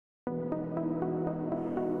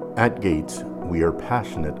At Gates, we are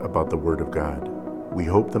passionate about the Word of God. We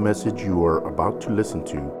hope the message you are about to listen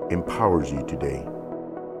to empowers you today.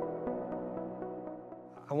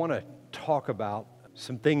 I want to talk about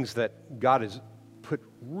some things that God has put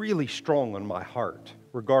really strong on my heart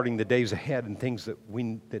regarding the days ahead and things that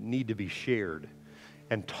need to be shared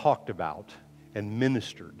and talked about and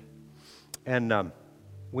ministered. And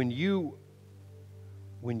when you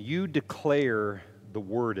declare the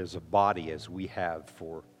Word as a body, as we have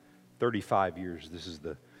for 35 years, this is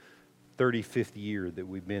the 35th year that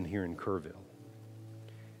we've been here in Kerrville.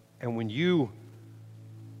 And when you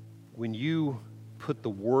put the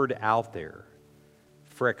Word out there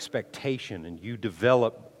for expectation and you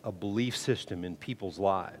develop a belief system in people's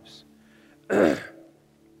lives, there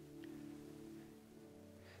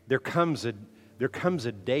comes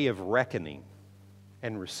a day of reckoning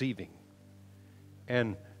and receiving.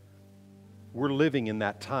 And we're living in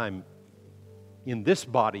that time in this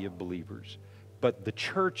body of believers, but the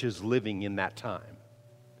church is living in that time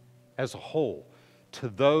as a whole to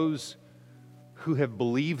those who have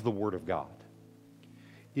believed the Word of God.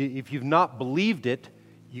 If you've not believed it,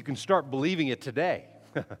 you can start believing it today,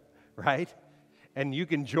 right? And you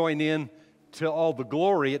can join in to all the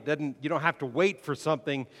glory. You don't have to wait for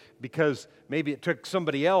something because maybe it took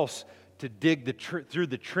somebody else to dig through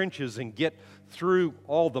the trenches and get through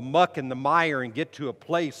all the muck and the mire and get to a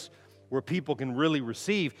place where people can really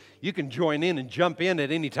receive. You can join in and jump in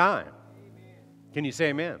at any time. Amen. Can you say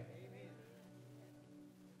amen? Amen.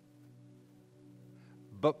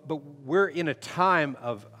 But we're in a time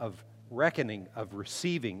of reckoning, of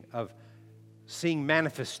receiving, of seeing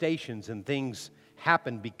manifestations and things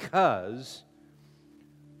happen because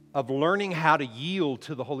of learning how to yield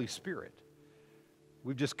to the Holy Spirit.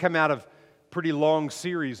 We've just come out of a pretty long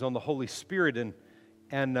series on the Holy Spirit,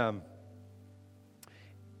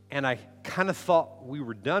 and I kind of thought we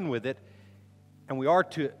were done with it, and we are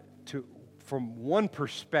to from one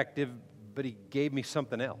perspective, but He gave me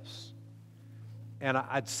something else. And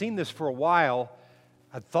I'd seen this for a while.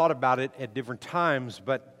 I'd thought about it at different times,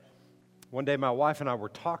 but one day my wife and I were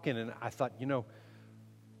talking, and I thought,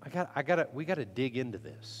 we got to dig into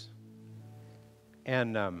this,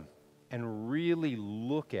 and really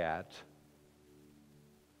look at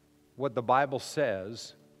what the Bible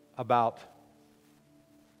says about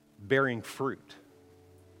bearing fruit.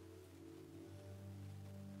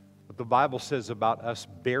 What the Bible says about us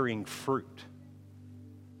bearing fruit,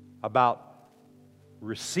 about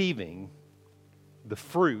receiving the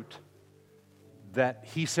fruit that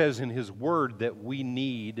He says in His Word that we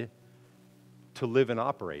need to live and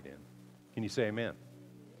operate in. Can you say amen?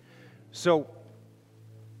 So,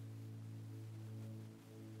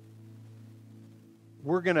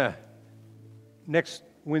 we're going to, next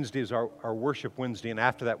Wednesday is our worship Wednesday, and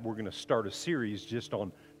after that we're going to start a series just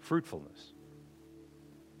on fruitfulness.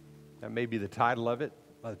 That may be the title of it.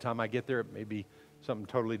 By the time I get there, it may be something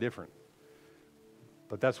totally different.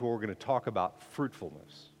 But that's what we're going to talk about,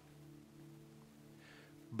 fruitfulness.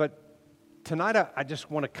 But tonight I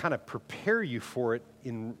just want to kind of prepare you for it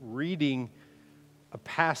in reading a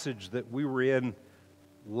passage that we were in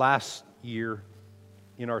last year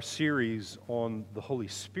in our series on the Holy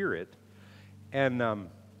Spirit. And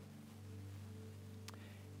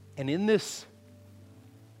in this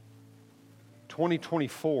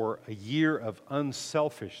 2024, a year of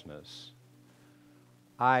unselfishness,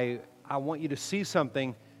 I want you to see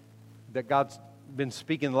something that God's been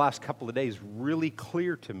speaking the last couple of days really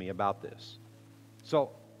clear to me about this.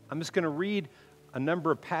 So I'm just going to read a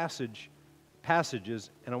number of passages,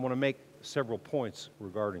 and I want to make several points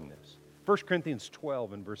regarding this. 1 Corinthians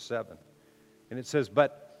 12 and verse 7. And it says,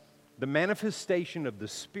 "But the manifestation of the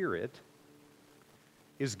Spirit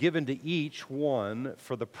is given to each one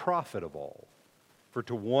for the profit of all. For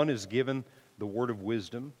to one is given the word of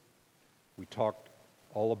wisdom." We talked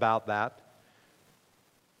all about that.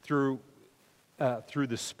 Through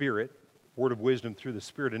the Spirit, word of wisdom through the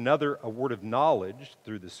Spirit. Another, a word of knowledge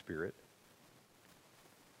through the Spirit.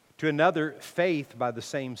 To another, faith by the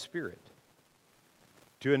same Spirit.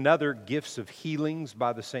 To another, gifts of healings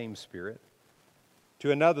by the same Spirit.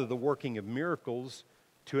 To another, the working of miracles.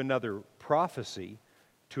 To another, prophecy.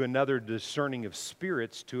 To another, discerning of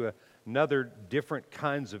spirits. To another, different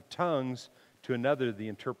kinds of tongues. To another, the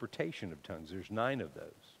interpretation of tongues. There's 9 of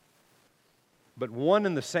those. But one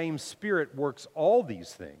and the same Spirit works all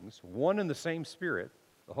these things, one and the same Spirit,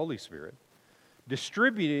 the Holy Spirit,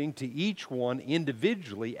 distributing to each one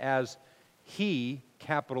individually as He,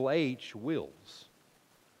 capital H, wills.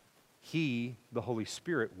 He, the Holy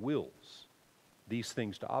Spirit, wills these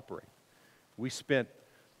things to operate. We spent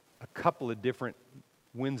a couple of different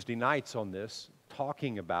Wednesday nights on this,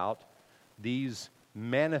 talking about these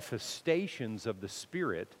manifestations of the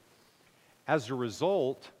Spirit as a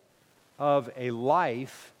result of a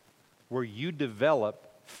life where you develop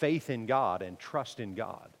faith in God and trust in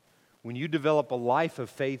God. When you develop a life of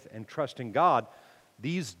faith and trust in God,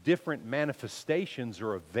 these different manifestations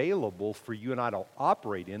are available for you and I to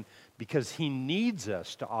operate in because He needs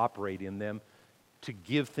us to operate in them to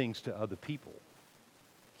give things to other people.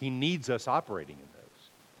 He needs us operating in those.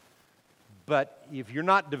 But if you're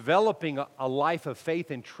not developing a life of faith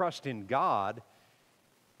and trust in God,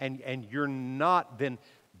 and you're not, then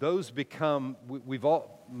those become,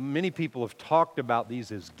 many people have talked about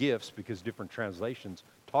these as gifts because different translations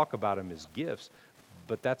talk about them as gifts,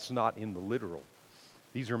 but that's not in the literal.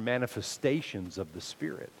 These are manifestations of the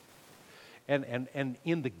Spirit. And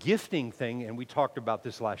in the gifting thing, and we talked about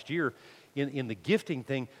this last year, in the gifting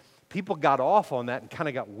thing, people got off on that and kind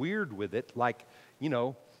of got weird with it. Like,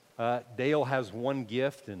 Dale has one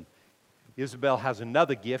gift and Isabel has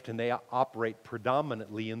another gift, and they operate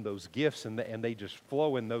predominantly in those gifts, and they just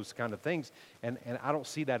flow in those kind of things. And I don't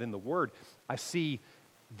see that in the Word. I see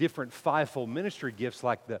different fivefold ministry gifts,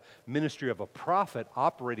 like the ministry of a prophet,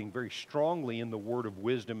 operating very strongly in the word of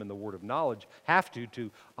wisdom and the word of knowledge, have to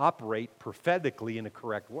operate prophetically in a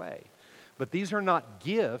correct way. But these are not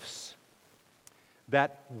gifts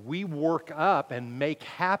that we work up and make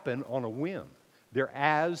happen on a whim. They're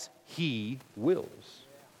as He wills.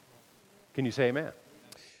 Can you say amen?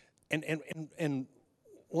 And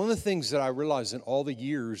one of the things that I realized in all the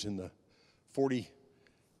years, in the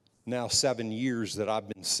 7 years that I've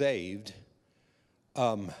been saved,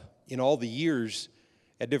 in all the years,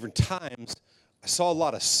 at different times, I saw a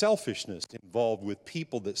lot of selfishness involved with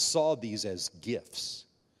people that saw these as gifts.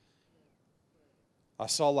 I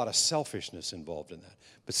saw a lot of selfishness involved in that.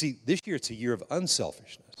 But see, this year it's a year of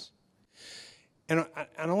unselfishness. And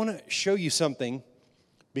I want to show you something,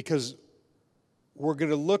 because we're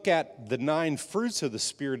going to look at the 9 fruits of the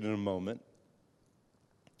Spirit in a moment.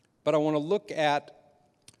 But I want to look at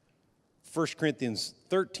 1 Corinthians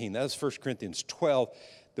 13. That's 1 Corinthians 12.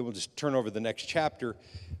 Then we'll just turn over the next chapter,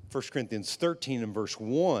 1 Corinthians 13 and verse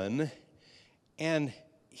 1. And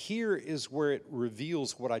here is where it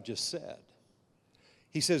reveals what I just said.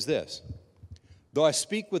 He says this: though I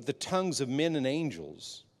speak with the tongues of men and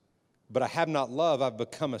angels, but I have not love, I've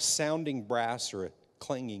become a sounding brass or a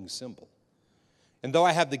clanging cymbal. And though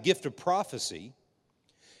I have the gift of prophecy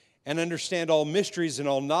and understand all mysteries and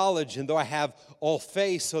all knowledge, and though I have all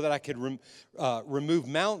faith so that I could remove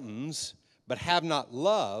mountains, but have not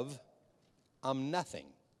love, I'm nothing.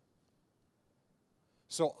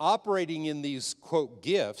 So operating in these, quote,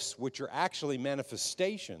 gifts, which are actually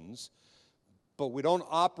manifestations, but we don't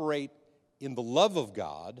operate in the love of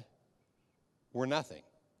God, we're nothing.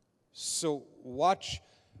 So watch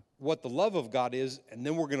what the love of God is, and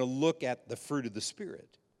then we're going to look at the fruit of the Spirit.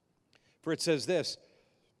 For it says this,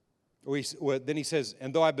 then he says,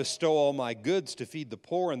 and though I bestow all my goods to feed the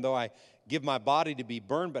poor, and though I give my body to be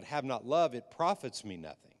burned but have not love, it profits me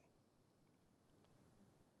nothing.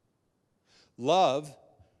 Love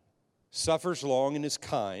suffers long and is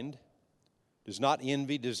kind, does not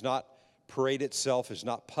envy, does not parade itself, is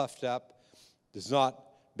not puffed up, does not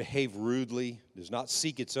behave rudely, does not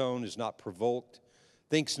seek its own, is not provoked,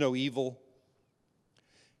 thinks no evil,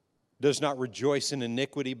 does not rejoice in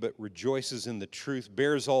iniquity, but rejoices in the truth,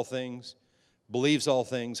 bears all things, believes all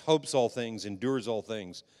things, hopes all things, endures all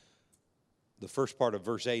things. The first part of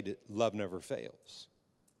verse 8, love never fails.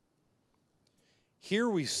 Here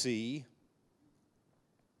we see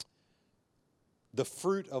the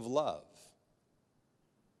fruit of love.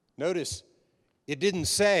 Notice, it didn't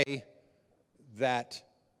say that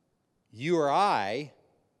you or I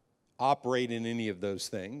operate in any of those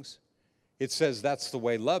things. It says that's the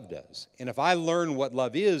way love does. And if I learn what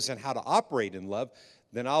love is and how to operate in love,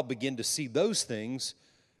 then I'll begin to see those things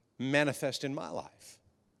manifest in my life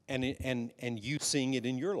and you seeing it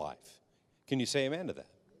in your life. Can you say amen to that?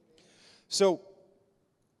 So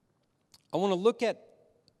I want to look at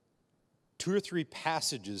 2 or 3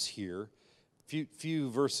 passages here, few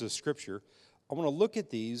verses of Scripture. I want to look at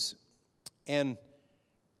these, and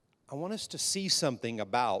I want us to see something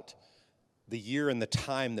about the year and the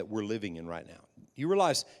time that we're living in right now. You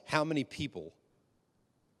realize how many people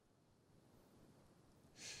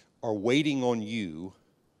are waiting on you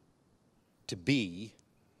to be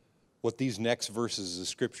what these next verses of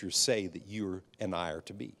Scripture say that you and I are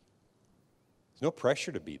to be. There's no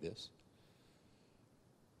pressure to be this.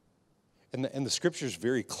 And the Scripture is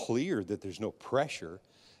very clear that there's no pressure,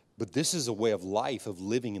 but this is a way of life of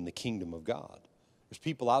living in the kingdom of God. There's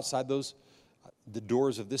people outside the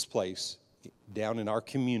doors of this place, down in our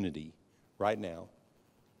community right now,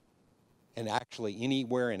 and actually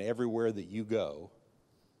anywhere and everywhere that you go,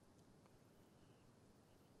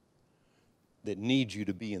 that needs you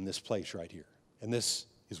to be in this place right here. And this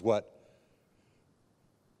is what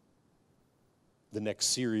the next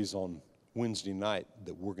series on Wednesday night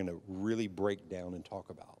that we're going to really break down and talk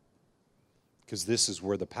about. Because this is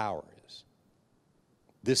where the power is.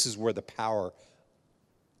 This is where the power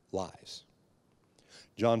lies.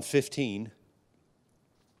 John 15,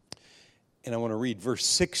 and I want to read verse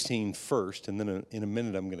 16 first, and then in a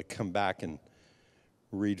minute I'm going to come back and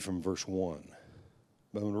read from verse 1.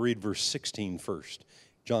 But I'm going to read verse 16 first.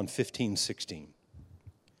 John 15, 16.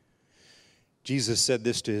 Jesus said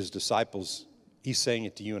this to his disciples. He's saying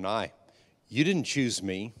it to you and I. You didn't choose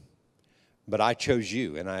me, but I chose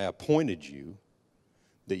you, and I appointed you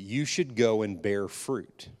that you should go and bear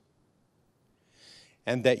fruit,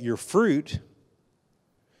 and that your fruit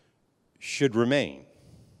should remain.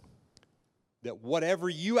 That whatever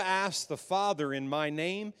you ask the Father in my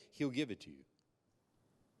name, he'll give it to you.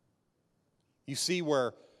 You see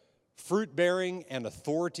where fruit-bearing and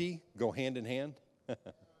authority go hand in hand?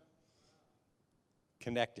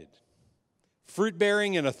 Connected.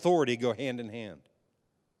 Fruit-bearing and authority go hand in hand.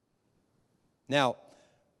 Now,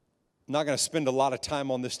 I'm not going to spend a lot of time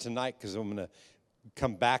on this tonight because I'm going to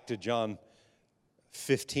come back to John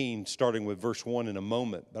 15, starting with verse 1 in a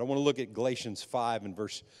moment. But I want to look at Galatians 5 and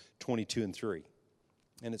verse 22 and 3.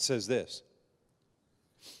 And it says this.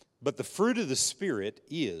 But the fruit of the Spirit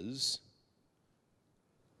is,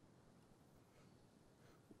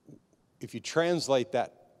 if you translate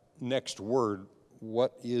that next word,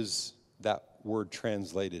 what is that word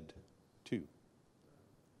translated to?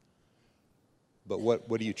 But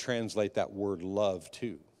what do you translate that word love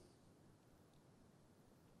to?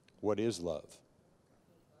 What is love?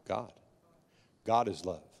 God. God is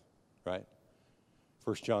love, right?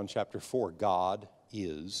 1 John chapter 4, God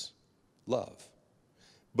is love.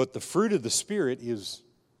 But the fruit of the Spirit is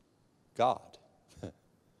God.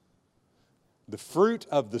 The fruit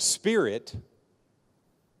of the Spirit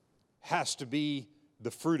has to be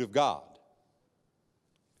the fruit of God.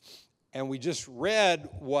 And we just read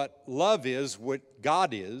what love is, what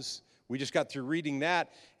God is. We just got through reading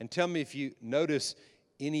that. And tell me if you notice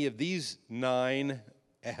any of these 9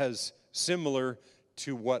 as similar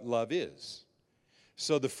to what love is.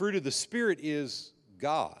 So the fruit of the Spirit is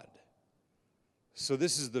God. So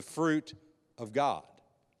this is the fruit of God.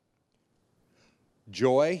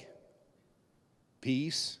 Joy,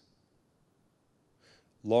 peace,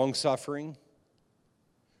 long-suffering,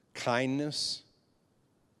 kindness,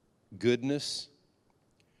 goodness,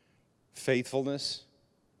 faithfulness,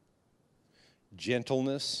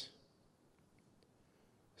 gentleness,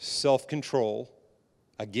 self-control.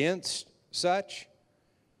 Against such,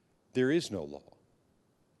 there is no law.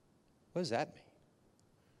 What does that mean?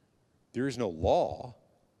 There is no law.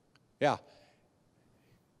 Yeah.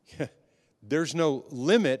 There's no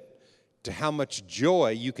limit to how much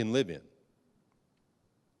joy you can live in.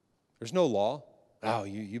 There's no law. Oh,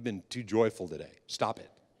 you've been too joyful today. Stop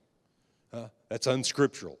it. That's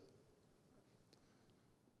unscriptural.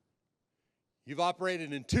 You've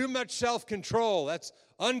operated in too much self-control. That's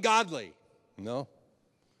ungodly. No,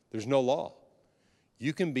 there's no law.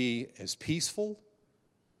 You can be as peaceful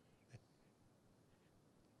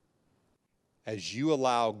as you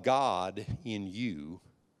allow God in you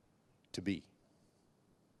to be.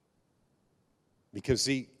 Because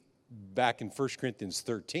see, back in 1 Corinthians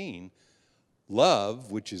 13,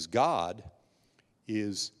 love, which is God,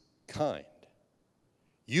 is kind.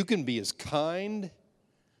 You can be as kind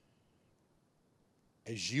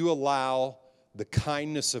as you allow the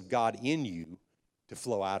kindness of God in you to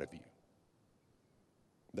flow out of you.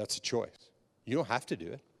 That's a choice. You don't have to do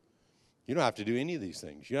it. You don't have to do any of these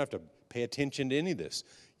things. You don't have to pay attention to any of this.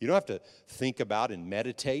 You don't have to think about and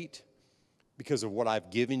meditate because of what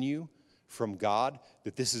I've given you from God,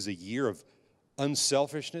 that this is a year of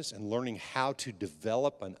unselfishness and learning how to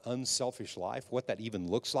develop an unselfish life, what that even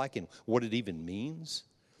looks like and what it even means.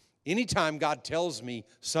 Anytime God tells me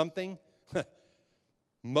something,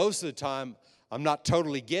 most of the time I'm not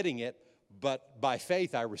totally getting it, but by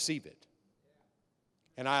faith I receive it.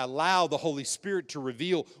 And I allow the Holy Spirit to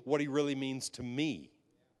reveal what He really means to me.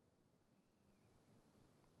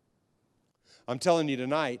 I'm telling you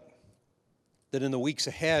tonight that in the weeks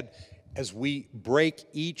ahead, as we break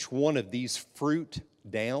each one of these fruit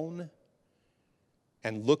down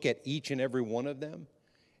and look at each and every one of them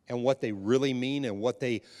and what they really mean and what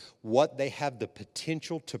they have the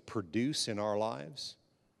potential to produce in our lives,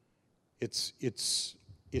 it's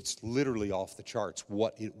literally off the charts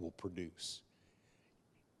what it will produce.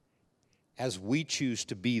 as we choose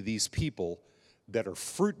to be these people that are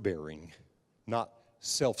fruit-bearing, not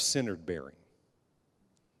self-centered bearing.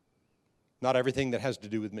 Not everything that has to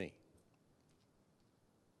do with me.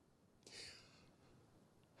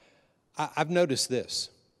 I've noticed this.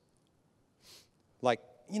 Like,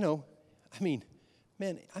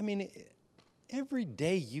 every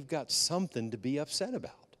day you've got something to be upset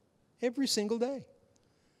about. Every single day.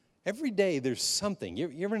 Every day there's something.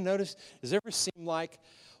 You ever notice, does it ever seem like,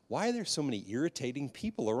 why are there so many irritating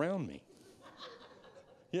people around me?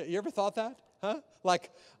 You ever thought that? Huh?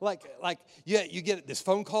 You get this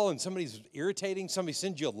phone call and somebody's irritating, somebody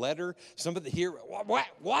sends you a letter, somebody here,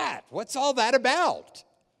 what? What's all that about?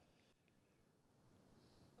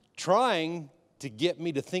 Trying to get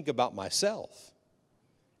me to think about myself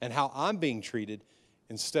and how I'm being treated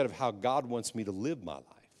instead of how God wants me to live my life.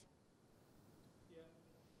 Yeah.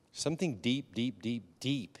 Something deep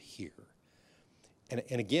here.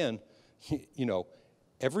 And again,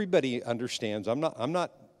 everybody understands. I'm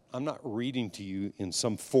not reading to you in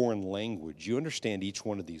some foreign language. You understand each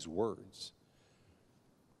one of these words.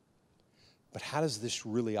 But how does this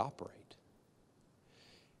really operate?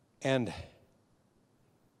 And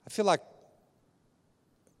I feel like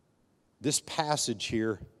this passage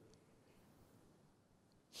here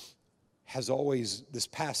this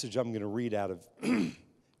passage I'm going to read out of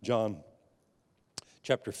John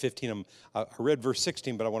chapter 15. I read verse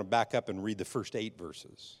 16, but I want to back up and read the first 8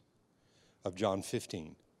 verses of John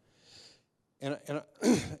 15. And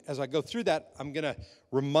as I go through that, I'm going to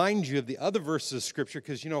remind you of the other verses of Scripture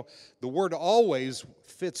because, the word always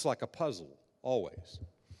fits like a puzzle, always.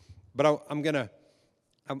 But I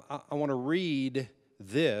want to read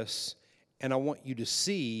this, and I want you to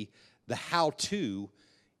see the how-to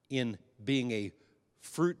in being a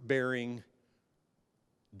fruit-bearing,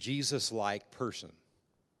 Jesus-like person.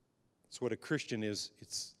 It's what a Christian is.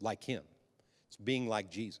 It's like him. It's being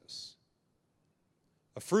like Jesus.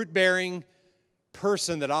 A fruit-bearing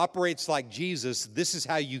person that operates like Jesus, this is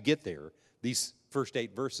how you get there. These first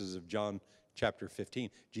 8 verses of John chapter 15,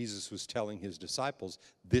 Jesus was telling his disciples,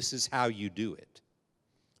 this is how you do it.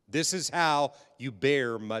 This is how you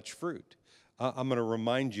bear much fruit. I'm going to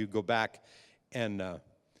remind you, go back and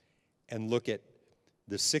look at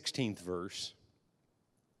the 16th verse.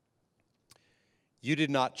 You did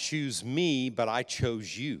not choose me, but I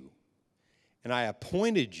chose you. And I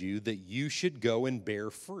appointed you that you should go and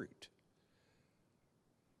bear fruit.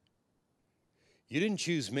 You didn't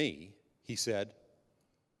choose me, he said.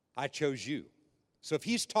 I chose you. So if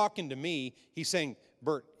he's talking to me, he's saying,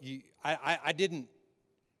 Bert, you didn't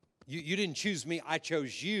choose me, I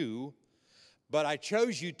chose you, but I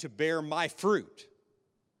chose you to bear my fruit.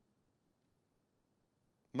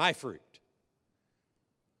 My fruit.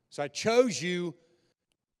 So I chose you,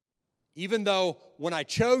 even though when I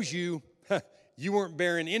chose you, you weren't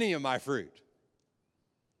bearing any of my fruit.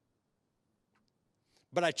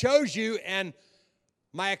 But I chose you, and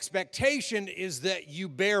my expectation is that you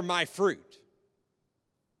bear my fruit.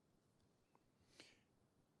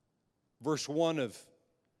 Verse 1 of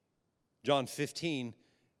John 15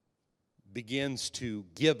 begins to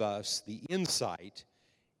give us the insight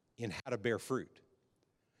in how to bear fruit.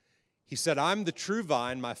 He said, I'm the true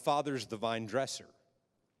vine, my Father's the vine dresser.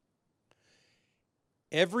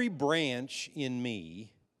 Every branch in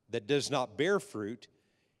me that does not bear fruit,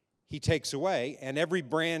 he takes away, and every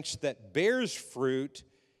branch that bears fruit,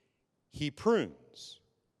 he prunes,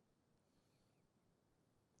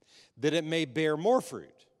 that it may bear more fruit.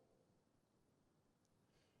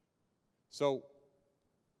 So,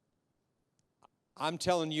 I'm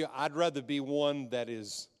telling you, I'd rather be one that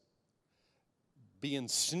is being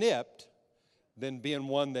snipped than being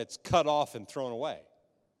one that's cut off and thrown away.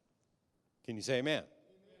 Can you say amen? Amen.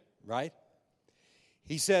 Right?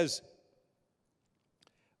 He says,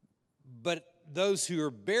 but those who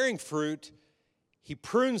are bearing fruit, he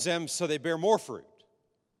prunes them so they bear more fruit.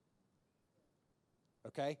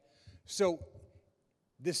 Okay? So,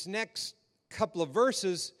 this next couple of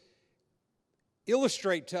verses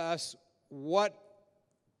illustrate to us what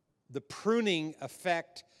the pruning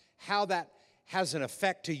effect, how that has an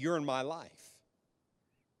effect to your and my life,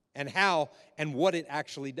 and how and what it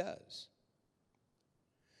actually does.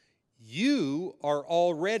 You are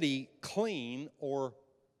already clean or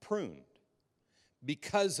pruned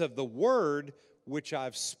because of the word which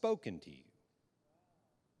I've spoken to you.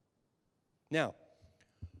 Now,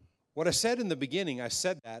 what I said in the beginning, I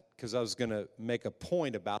said that because I was going to make a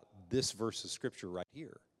point about this verse of Scripture right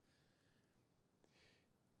here.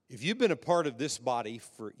 If you've been a part of this body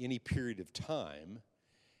for any period of time,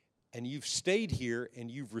 and you've stayed here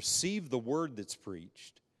and you've received the word that's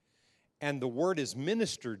preached, and the word is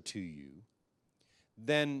ministered to you,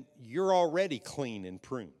 then you're already clean and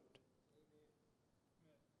pruned.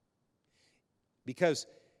 Because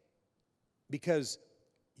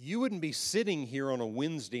you wouldn't be sitting here on a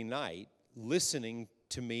Wednesday night listening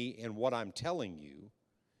to me and what I'm telling you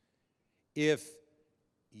if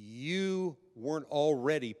you weren't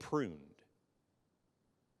already pruned.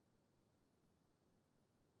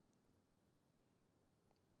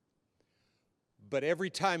 But every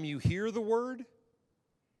time you hear the word,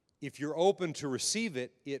 if you're open to receive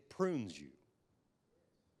it, it prunes you.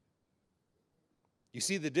 You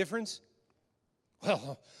see the difference?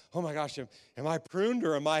 Well, oh my gosh, am I pruned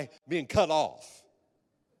or am I being cut off?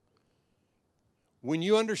 When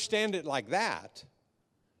you understand it like that,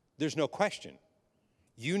 there's no question.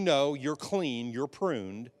 You know you're clean, you're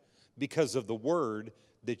pruned because of the word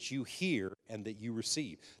that you hear and that you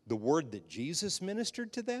receive. The word that Jesus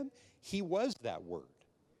ministered to them, he was that word.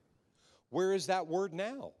 Where is that word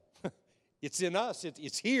now? It's in us.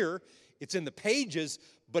 It's here. It's in the pages,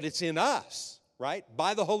 but it's in us, right?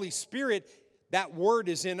 By the Holy Spirit, that word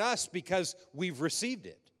is in us because we've received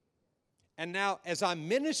it. And now, as I'm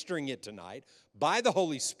ministering it tonight, by the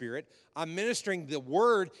Holy Spirit, I'm ministering the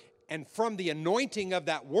word, and from the anointing of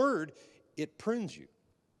that word, it prunes you.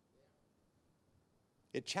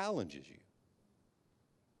 It challenges you.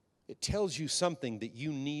 It tells you something that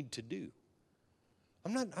you need to do.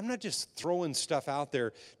 I'm not just throwing stuff out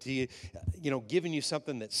there to you, giving you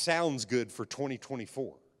something that sounds good for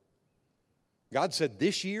 2024. God said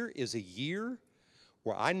this year is a year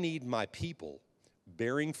where I need my people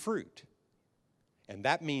bearing fruit. And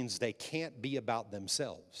that means they can't be about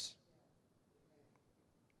themselves.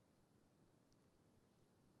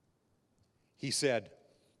 He said,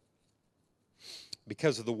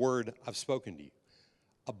 because of the word I've spoken to you,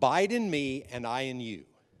 abide in me and I in you.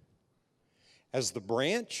 As the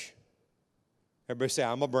branch, everybody say,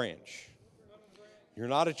 I'm a branch. You're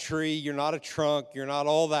not a tree, you're not a trunk, you're not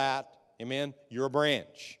all that. Amen? You're a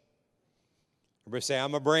branch. Everybody say,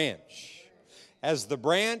 I'm a branch. As the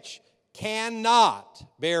branch cannot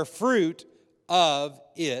bear fruit of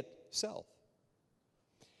itself.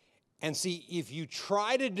 And see, if you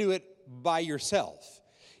try to do it by yourself,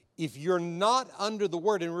 if you're not under the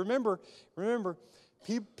word, and remember,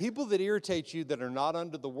 people that irritate you that are not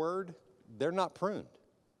under the word, they're not pruned.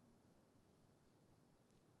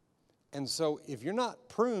 And so if you're not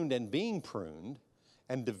pruned and being pruned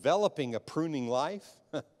and developing a pruning life,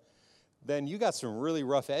 then you got some really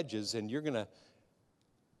rough edges and you're going to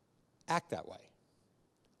act that way.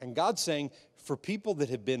 And God's saying for people that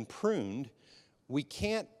have been pruned, we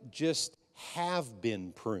can't just have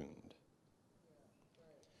been pruned.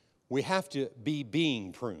 We have to be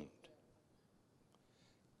being pruned.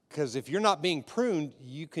 Because if you're not being pruned,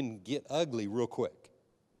 you can get ugly real quick.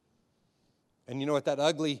 And you know what that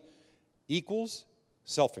ugly equals?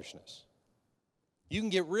 Selfishness. You can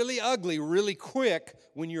get really ugly really quick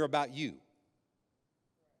when you're about you.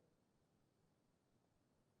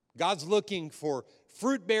 God's looking for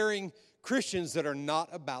fruit-bearing Christians that are not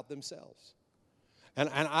about themselves. And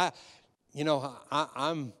I'm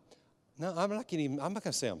not going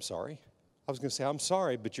to say I'm sorry. I was going to say I'm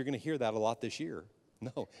sorry, but you're going to hear that a lot this year.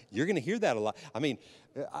 No, you're going to hear that a lot. I mean,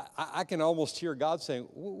 I can almost hear God saying,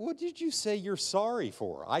 what did you say you're sorry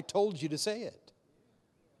for? I told you to say it.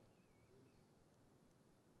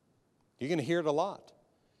 You're going to hear it a lot.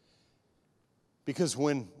 Because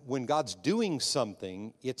when God's doing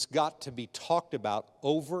something, it's got to be talked about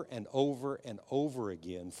over and over and over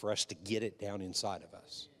again for us to get it down inside of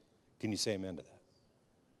us. Can you say amen to that?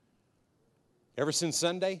 Ever since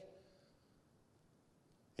Sunday?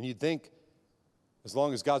 And you'd think, as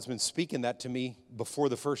long as God's been speaking that to me before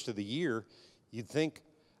the first of the year, you'd think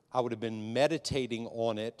I would have been meditating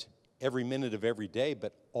on it every minute of every day,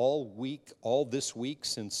 but all this week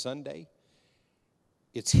since Sunday,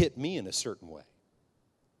 it's hit me in a certain way.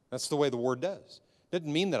 That's the way the Word does.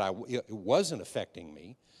 Doesn't mean that it wasn't affecting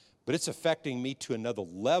me, but it's affecting me to another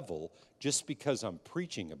level just because I'm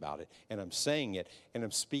preaching about it and I'm saying it and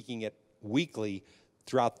I'm speaking it weekly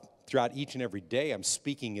throughout each and every day. I'm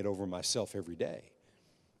speaking it over myself every day.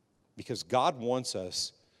 Because God wants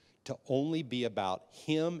us to only be about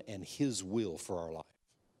Him and His will for our life.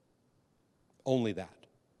 Only that.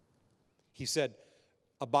 He said,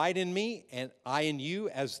 abide in me and I in you,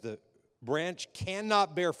 as the branch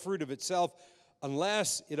cannot bear fruit of itself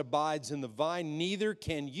unless it abides in the vine, neither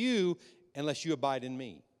can you unless you abide in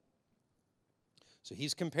me. So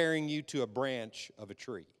he's comparing you to a branch of a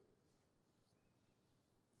tree.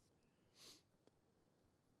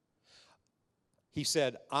 He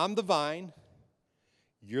said, I'm the vine,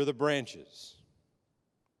 you're the branches.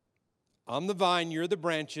 I'm the vine, you're the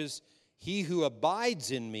branches. He who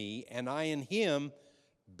abides in me and I in him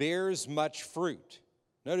bears much fruit.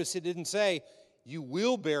 Notice it didn't say you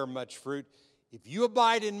will bear much fruit. If you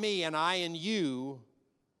abide in me and I in you,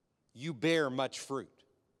 you bear much fruit.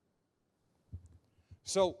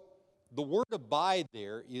 So the word abide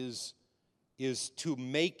there is to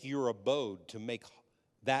make your abode, to make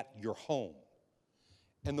that your home.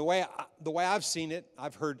 And the way I've seen it,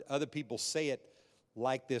 I've heard other people say it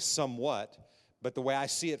like this somewhat, but the way I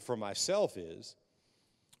see it for myself is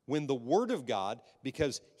when the Word of God,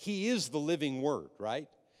 because He is the living Word, right?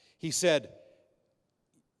 He said,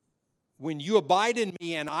 when you abide in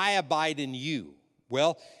me and I abide in you,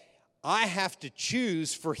 well, I have to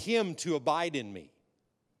choose for Him to abide in me.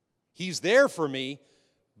 He's there for me,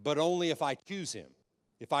 but only if I choose Him,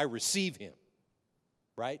 if I receive Him,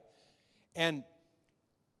 right? And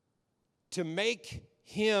to make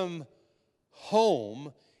Him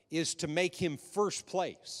home is to make Him first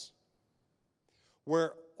place,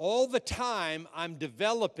 where all the time I'm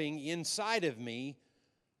developing inside of me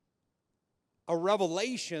a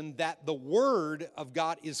revelation that the Word of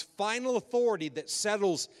God is final authority that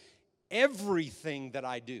settles everything that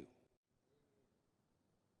I do.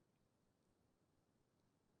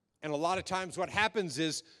 And a lot of times what happens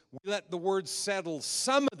is we let the Word settle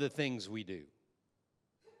some of the things we do,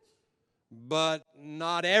 but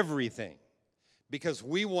not everything, because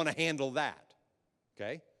we want to handle that,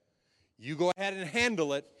 okay? You go ahead and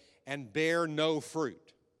handle it and bear no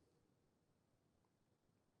fruit.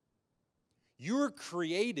 You were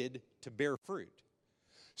created to bear fruit.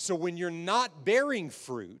 So when you're not bearing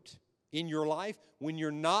fruit in your life, when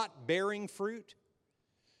you're not bearing fruit,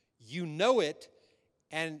 you know it,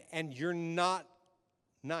 and you're not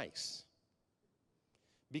nice.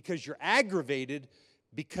 Because you're aggravated,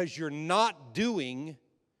 because you're not doing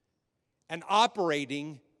and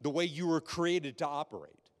operating the way you were created to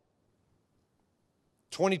operate.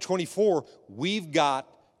 2024, we've got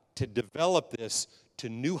to develop this to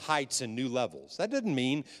new heights and new levels. That doesn't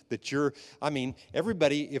mean that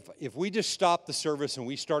everybody, if we just stopped the service and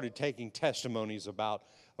we started taking testimonies about,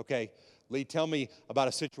 okay, Lee, tell me about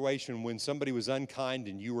a situation when somebody was unkind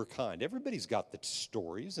and you were kind. Everybody's got the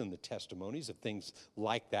stories and the testimonies of things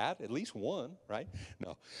like that, at least one, right?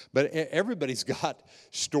 No, but everybody's got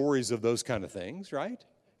stories of those kind of things, right?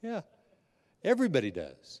 Yeah, everybody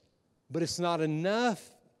does. But it's not enough.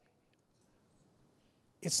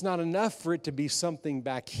 It's not enough for it to be something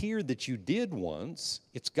back here that you did once.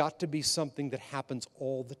 It's got to be something that happens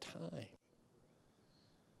all the time.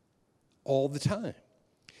 All the time.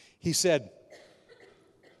 He said,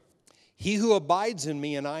 he who abides in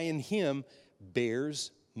me and I in him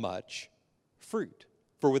bears much fruit.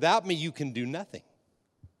 For without me you can do nothing.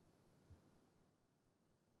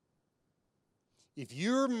 If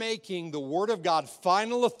you're making the Word of God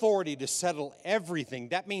final authority to settle everything,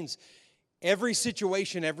 that means every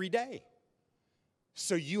situation every day.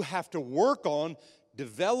 So you have to work on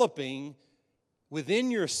developing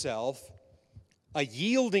within yourself a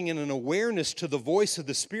yielding and an awareness to the voice of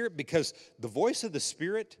the Spirit, because the voice of the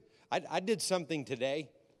Spirit, I did something today.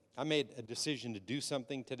 I made a decision to do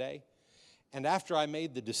something today. And after I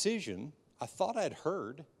made the decision, I thought I'd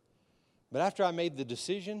heard. But after I made the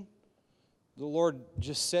decision, the Lord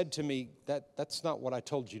just said to me, that's not what I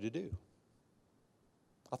told you to do.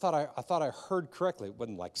 I thought I heard correctly. It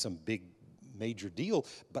wasn't like some big major deal,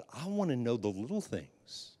 but I want to know the little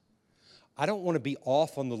things. I don't want to be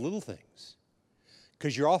off on the little things.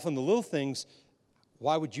 Because you're off on the little things,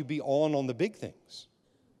 why would you be on the big things?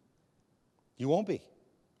 You won't be.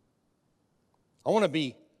 I want to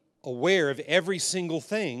be aware of every single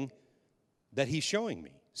thing that He's showing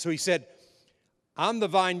me. So He said, I'm the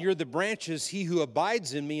vine, you're the branches. He who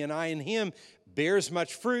abides in me and I in him bears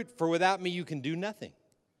much fruit, for without me you can do nothing.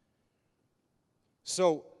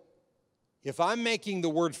 So if I'm making the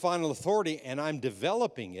word final authority and I'm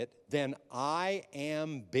developing it, then I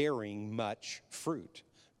am bearing much fruit.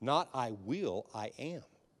 Not I will, I am.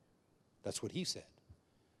 That's what He said.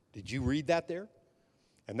 Did you read that there?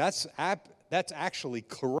 And that's actually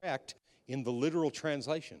correct in the literal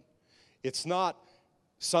translation. It's not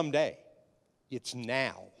someday. It's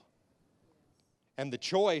now. And the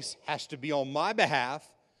choice has to be on my behalf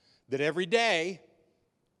that every day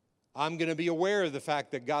I'm going to be aware of the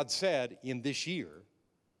fact that God said in this year,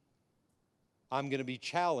 I'm going to be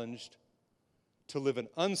challenged to live an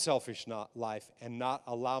unselfish life and not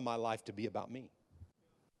allow my life to be about me.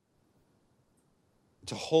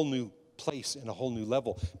 It's a whole new place and a whole new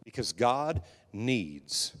level, because God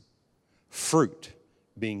needs fruit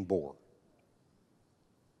being born.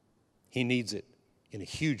 He needs it in a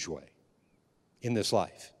huge way in this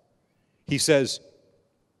life. He says,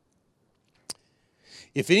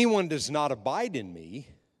 If anyone does not abide in me,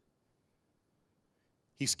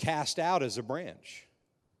 he's cast out as a branch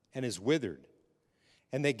and is withered.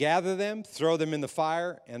 And they gather them, throw them in the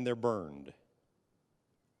fire, and they're burned.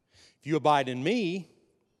 If you abide in me,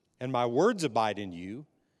 and my words abide in you,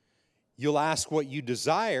 you'll ask what you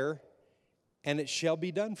desire, and it shall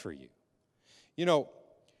be done for you. You know,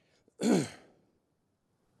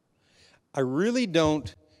 I really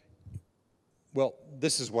don't, well,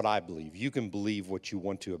 this is what I believe. You can believe what you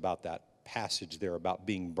want to about that passage there about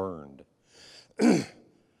being burned.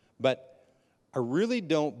 But I really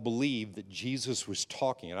don't believe that Jesus was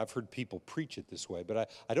talking, and I've heard people preach it this way, but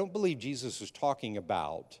I don't believe Jesus was talking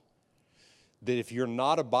about that if you're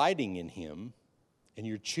not abiding in him and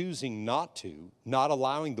you're choosing not to, not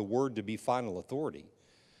allowing the word to be final authority,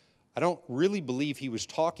 I don't really believe he was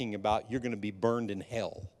talking about you're going to be burned in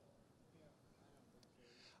hell.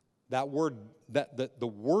 That word, the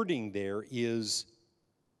wording there is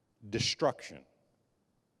destruction.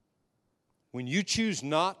 When you choose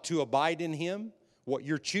not to abide in him, what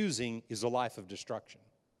you're choosing is a life of destruction.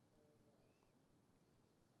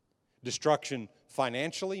 Destruction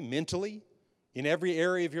financially, mentally, in every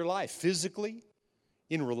area of your life, physically,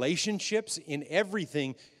 in relationships, in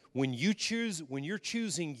everything. When you're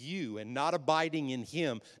choosing you and not abiding in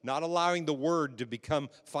him, not allowing the word to become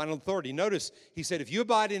final authority. Notice, he said, if you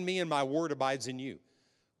abide in me and my word abides in you.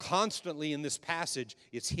 Constantly in this passage,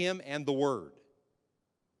 it's him and the word.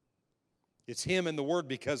 It's him and the word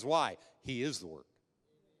because why? He is the word.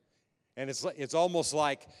 And it's almost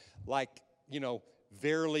like, you know,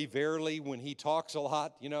 verily, verily, when he talks a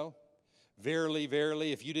lot, you know. Verily,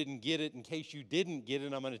 verily, if you didn't get it, in case you didn't get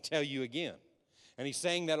it, I'm going to tell you again. And he's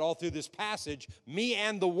saying that all through this passage, me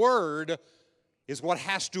and the word is what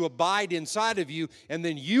has to abide inside of you, and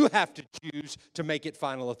then you have to choose to make it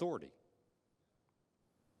final authority.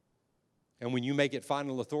 And when you make it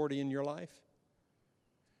final authority in your life,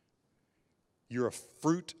 you're a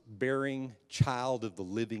fruit-bearing child of the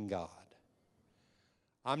living God.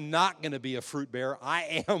 I'm not going to be a fruit bearer.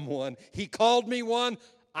 I am one. He called me one.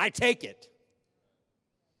 I take it.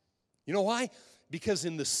 You know why? Because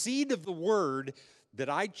in the seed of the word that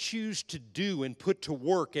I choose to do and put to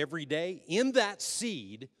work every day, in that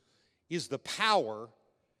seed is the power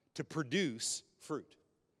to produce fruit.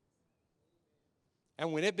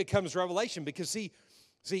 And when it becomes revelation, because see,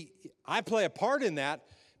 I play a part in that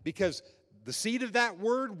because the seed of that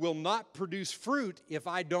word will not produce fruit if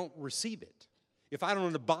I don't receive it, if I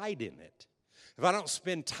don't abide in it, if I don't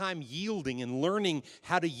spend time yielding and learning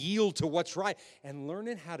how to yield to what's right and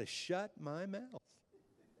learning how to shut my mouth,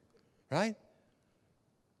 right?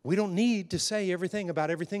 We don't need to say everything about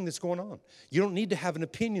everything that's going on. You don't need to have an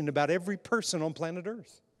opinion about every person on planet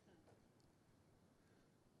Earth.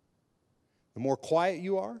 The more quiet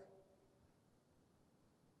you are,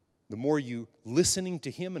 the more you listening to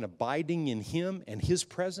him and abiding in him and his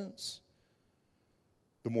presence,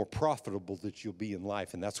 the more profitable that you'll be in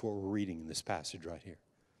life. And that's what we're reading in this passage right here.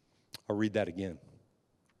 I'll read that again.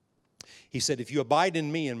 He said, if you abide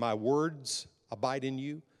in me and my words abide in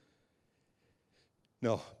you.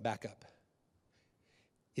 No, back up.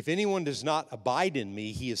 If anyone does not abide in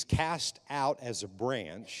me, he is cast out as a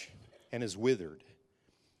branch and is withered.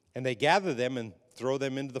 And they gather them and throw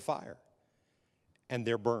them into the fire. And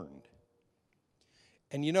they're burned.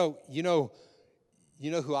 And you know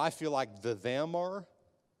who I feel like the them are?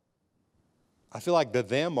 I feel like the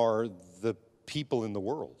them are the people in the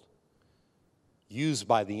world used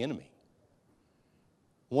by the enemy.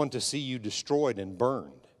 Want to see you destroyed and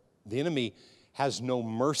burned. The enemy has no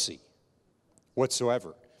mercy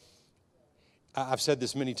whatsoever. I've said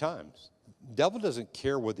this many times. The devil doesn't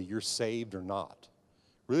care whether you're saved or not.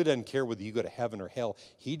 Really doesn't care whether you go to heaven or hell.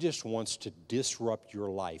 He just wants to disrupt your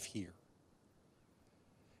life here.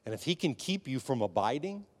 And if he can keep you from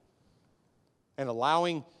abiding and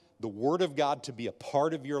allowing the Word of God to be a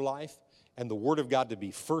part of your life and the Word of God to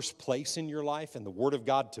be first place in your life and the Word of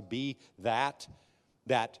God to be that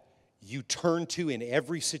you turn to in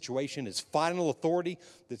every situation as final authority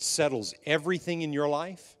that settles everything in your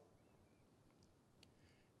life,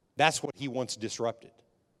 that's what he wants disrupted.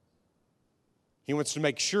 He wants to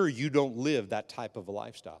make sure you don't live that type of a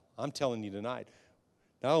lifestyle. I'm telling you tonight,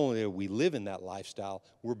 not only do we live in that lifestyle,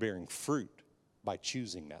 we're bearing fruit by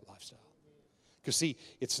choosing that lifestyle. Because see,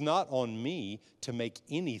 it's not on me to make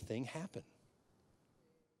anything happen.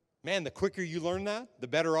 Man, the quicker you learn that, the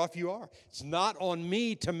better off you are. It's not on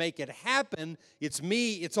me to make it happen. It's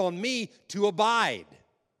on me to abide.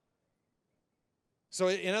 So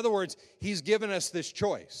in other words, he's given us this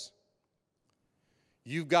choice.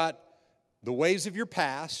 You've got the ways of your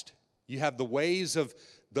past. You have the ways of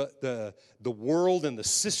the world and the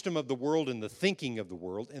system of the world and the thinking of the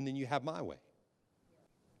world, and then you have my way.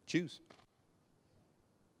 Choose.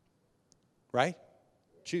 Right?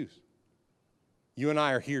 Choose. You and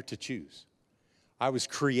I are here to choose. I was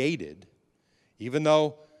created, even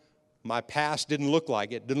though my past didn't look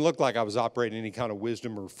like it, didn't look like I was operating any kind of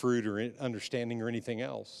wisdom or fruit or understanding or anything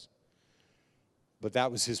else. But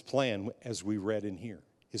that was his plan, as we read in here.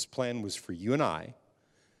 His plan was for you and I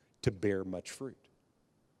to bear much fruit.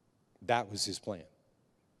 That was his plan.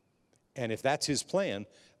 And if that's his plan,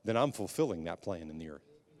 then I'm fulfilling that plan in the earth.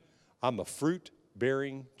 I'm a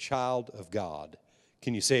fruit-bearing child of God.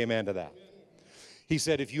 Can you say amen to that? He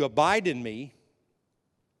said, if you abide in me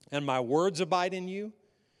and my words abide in you,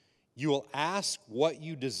 you will ask what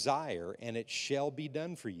you desire and it shall be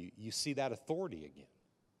done for you. You see that authority again.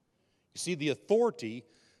 You see the authority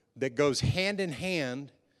that goes hand in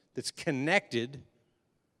hand, that's connected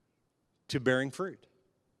to bearing fruit.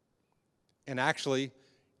 And actually,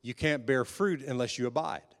 you can't bear fruit unless you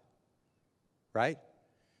abide. Right?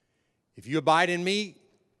 If you abide in me,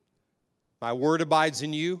 my word abides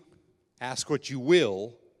in you, ask what you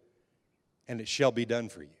will, and it shall be done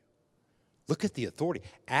for you. Look at the authority.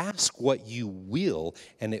 Ask what you will,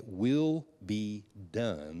 and it will be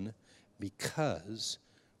done because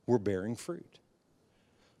we're bearing fruit.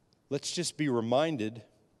 Let's just be reminded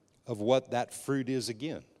of what that fruit is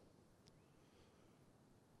again.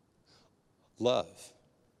 Love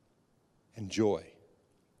and joy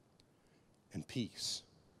and peace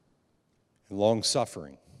and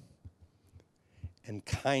long-suffering and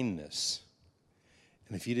kindness.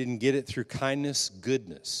 And if you didn't get it through kindness,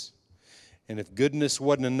 goodness. And if goodness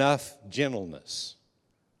wasn't enough, gentleness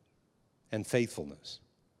and faithfulness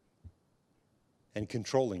and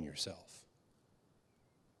controlling yourself.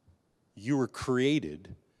 You were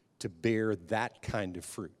created to bear that kind of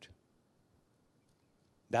fruit.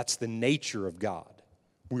 That's the nature of God.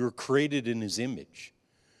 We were created in his image.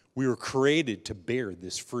 We were created to bear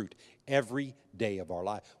this fruit every day of our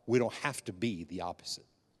life. We don't have to be the opposite.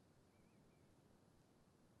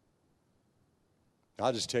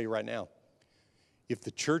 I'll just tell you right now, if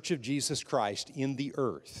the church of Jesus Christ in the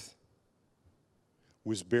earth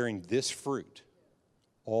was bearing this fruit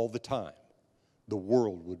all the time, the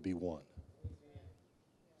world would be one.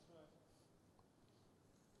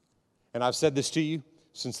 And I've said this to you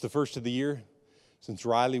since the first of the year, since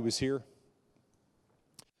Riley was here,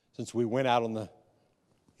 since we went out on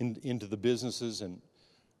into the businesses and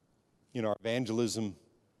in our evangelism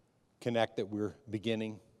connect that we're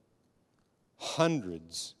beginning.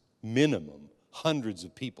 Minimum hundreds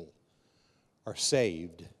of people are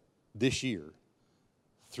saved this year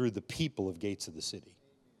through the people of Gates of the City.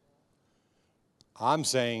 I'm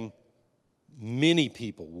saying many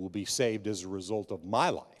people will be saved as a result of my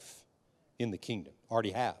life in the kingdom.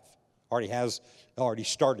 Already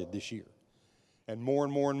started this year. And more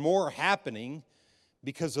are happening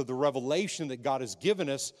because of the revelation that God has given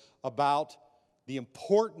us about the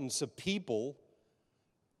importance of people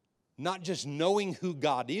not just knowing who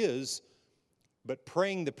God is, but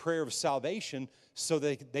praying the prayer of salvation so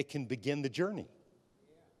that they can begin the journey.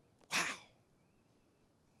 Wow.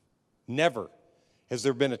 Never has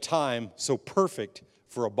there been a time so perfect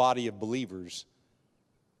for a body of believers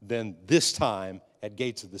than this time at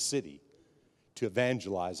Gates of the City to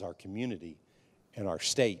evangelize our community and our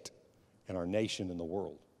state and our nation and the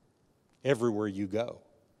world. Everywhere you go.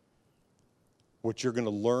 What you're going to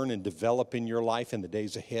learn and develop in your life in the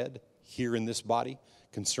days ahead, here in this body,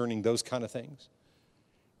 concerning those kind of things,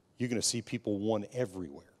 you're going to see people won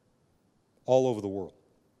everywhere, all over the world.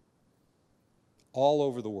 All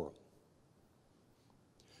over the world.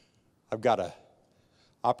 I've got an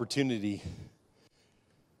opportunity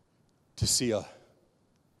to see a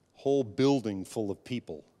whole building full of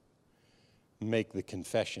people make the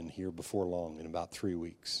confession here before long in about 3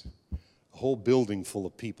 weeks. A whole building full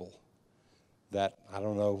of people that, I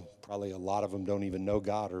don't know, probably a lot of them don't even know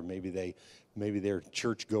God, or maybe they're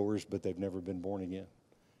churchgoers, but they've never been born again.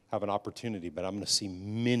 Have an opportunity, but I'm going to see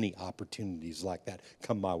many opportunities like that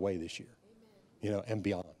come my way this year, and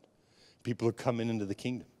beyond. People are coming into the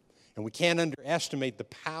kingdom. And we can't underestimate the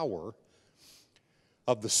power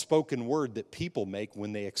of the spoken word that people make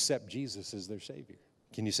when they accept Jesus as their Savior.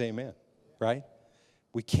 Can you say amen? Right?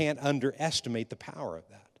 We can't underestimate the power of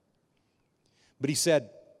that. But he said,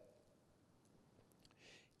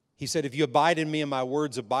 if you abide in me and my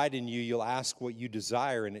words abide in you, you'll ask what you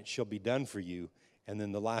desire and it shall be done for you. And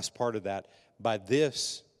then the last part of that, by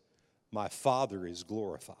this my Father is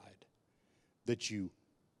glorified, that you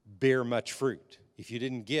bear much fruit. If you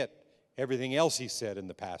didn't get everything else he said in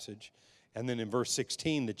the passage, And then in verse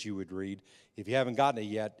 16 that you would read, if you haven't gotten it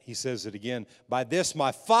yet, he says it again. By this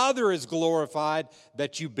my Father is glorified,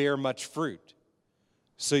 that you bear much fruit,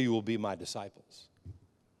 so you will be my disciples.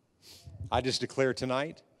 I just declare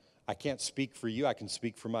tonight, I can't speak for you, I can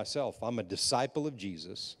speak for myself. I'm a disciple of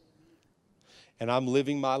Jesus, and I'm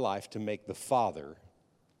living my life to make the Father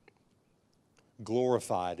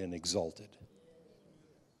glorified and exalted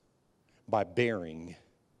by bearing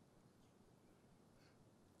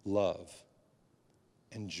love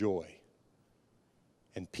and joy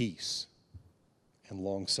and peace and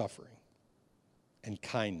long-suffering and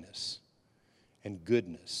kindness and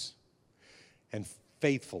goodness and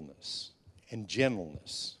faithfulness and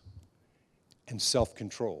gentleness and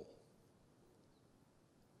self-control,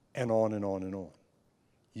 and on and on and on.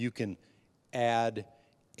 You can add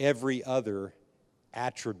every other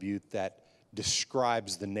attribute that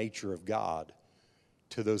describes the nature of God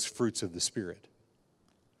to those fruits of the Spirit.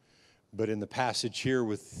 But in the passage here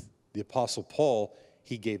with the Apostle Paul,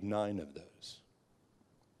 he gave 9 of those.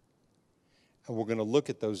 And we're going to look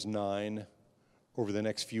at those 9 over the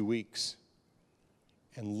next few weeks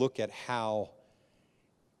and look at how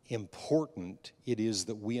important it is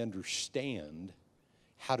that we understand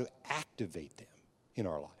how to activate them in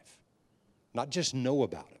our life. Not just know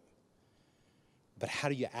about them, but how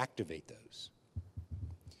do you activate those?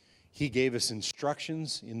 He gave us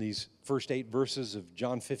instructions in these first 8 verses of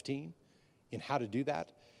John 15 in how to do that,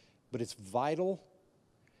 but it's vital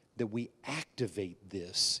that we activate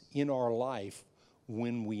this in our life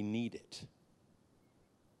when we need it.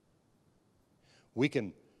 We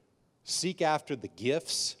can seek after the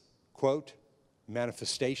gifts, quote,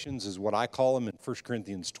 manifestations is what I call them in 1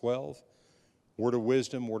 Corinthians 12. Word of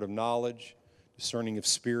wisdom, word of knowledge, discerning of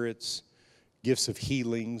spirits, gifts of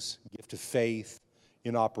healings, gift of faith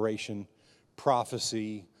in operation,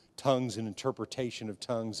 prophecy, tongues and interpretation of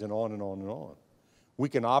tongues, and on and on and on. We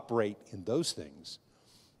can operate in those things.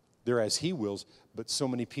 They're as He wills, but so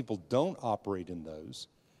many people don't operate in those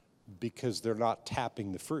because they're not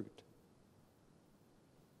tapping the fruit.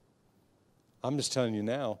 I'm just telling you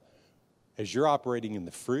now, as you're operating in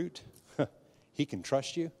the fruit, He can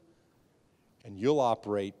trust you, and you'll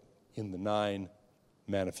operate in the 9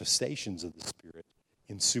 manifestations of the Spirit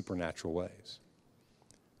in supernatural ways.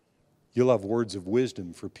 You'll have words of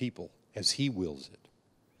wisdom for people as He wills it.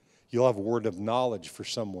 You'll have a word of knowledge for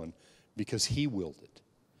someone because He willed it,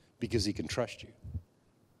 because He can trust you.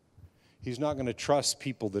 He's not going to trust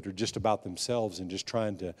people that are just about themselves and just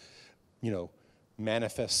trying to,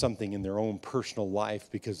 manifest something in their own personal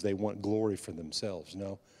life because they want glory for themselves.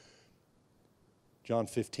 No. John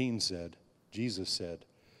 15 said, Jesus said,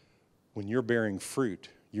 when you're bearing fruit,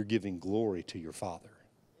 you're giving glory to your Father.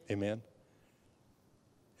 Amen?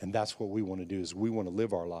 And that's what we want to do, is we want to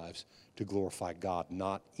live our lives to glorify God,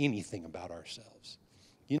 not anything about ourselves.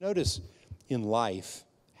 You notice in life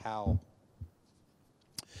how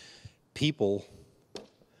people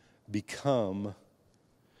become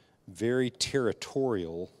very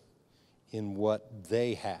territorial in what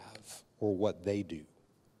they have or what they do.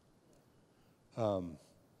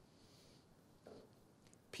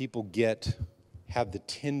 People have the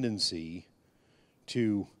tendency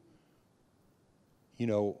to,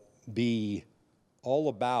 be all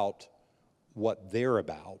about what they're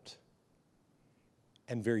about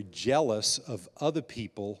and very jealous of other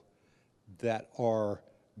people that are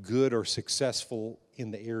good or successful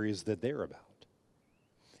in the areas that they're about.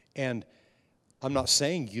 And I'm not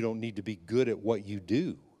saying you don't need to be good at what you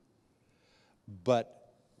do,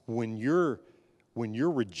 but when you're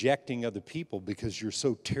rejecting other people because you're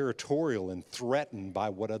so territorial and threatened by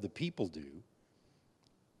what other people do,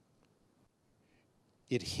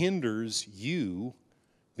 it hinders you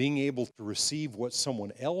being able to receive what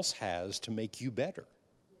someone else has to make you better.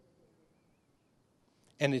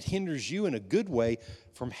 And it hinders you in a good way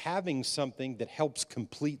from having something that helps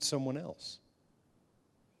complete someone else.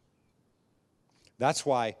 That's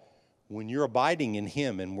why when you're abiding in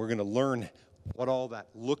Him, and we're going to learn what all that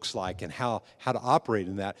looks like and how to operate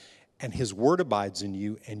in that, and His Word abides in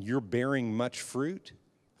you and you're bearing much fruit,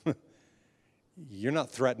 you're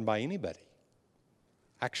not threatened by anybody.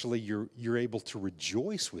 Actually, you're able to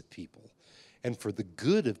rejoice with people and for the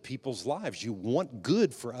good of people's lives. You want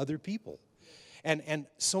good for other people. And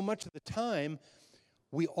so much of the time,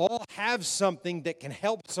 we all have something that can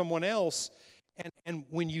help someone else. And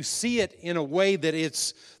when you see it in a way that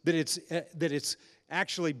it's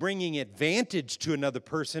actually bringing advantage to another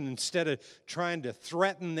person instead of trying to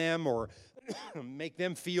threaten them or make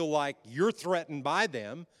them feel like you're threatened by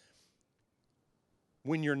them,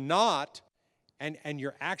 when you're not, and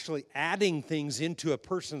you're actually adding things into a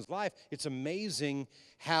person's life, it's amazing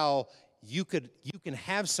how you can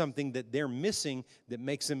have something that they're missing that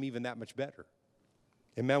makes them even that much better.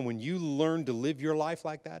 And man, when you learn to live your life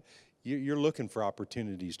like that, you're looking for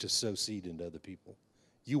opportunities to sow seed into other people.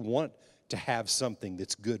 You want to have something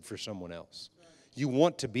that's good for someone else. You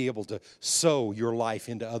want to be able to sow your life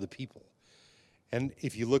into other people. And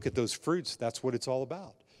if you look at those fruits, that's what it's all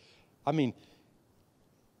about. I mean,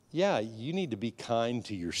 yeah, you need to be kind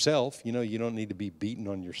to yourself. You know, you don't need to be beaten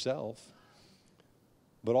on yourself.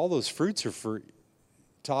 But all those fruits are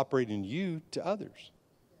to operate in you to others.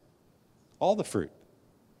 All the fruit.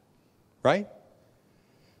 Right?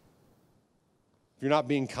 If you're not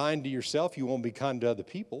being kind to yourself, you won't be kind to other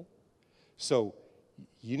people. So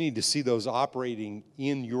you need to see those operating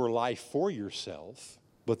in your life for yourself,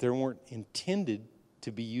 but they weren't intended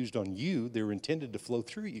to be used on you. They were intended to flow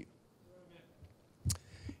through you.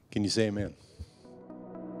 Can you say amen?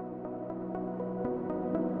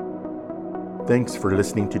 Thanks for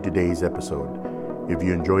listening to today's episode. If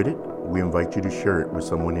you enjoyed it, we invite you to share it with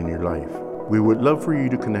someone in your life. We would love for you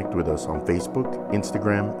to connect with us on Facebook,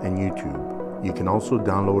 Instagram, and YouTube. You can also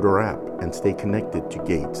download our app and stay connected to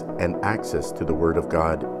Gates and access to the Word of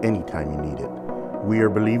God anytime you need it. We are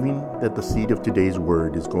believing that the seed of today's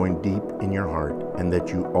word is going deep in your heart and that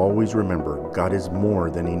you always remember God is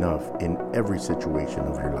more than enough in every situation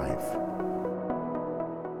of your life.